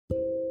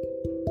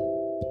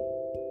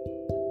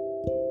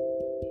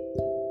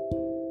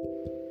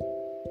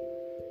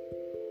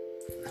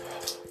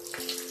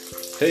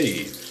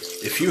Hey,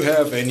 if you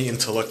have any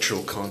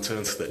intellectual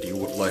content that you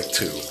would like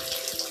to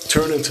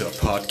turn into a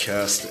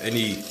podcast,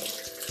 any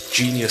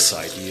genius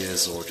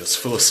ideas or just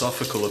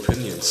philosophical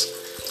opinions,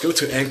 go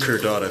to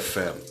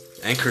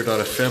Anchor.fm.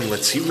 Anchor.fm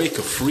lets you make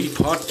a free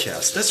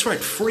podcast. That's right,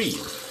 free.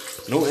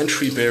 No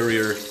entry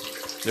barrier,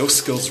 no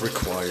skills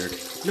required,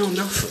 no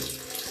nothing.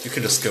 You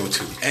can just go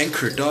to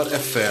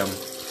Anchor.fm.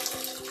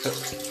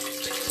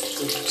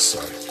 Oops,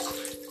 sorry.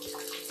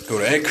 Go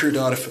to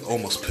Anchor.fm.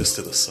 Almost pissed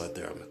to the side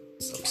there.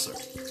 I'm sorry.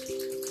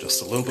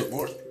 Just a little bit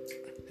more.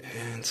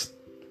 And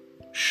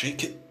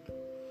shake it.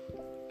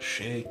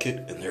 Shake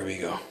it. And there we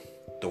go.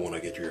 Don't want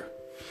to get your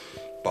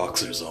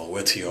boxers all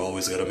wet. You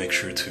always got to make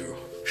sure to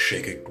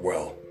shake it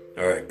well.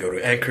 Alright, go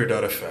to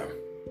Anchor.fm.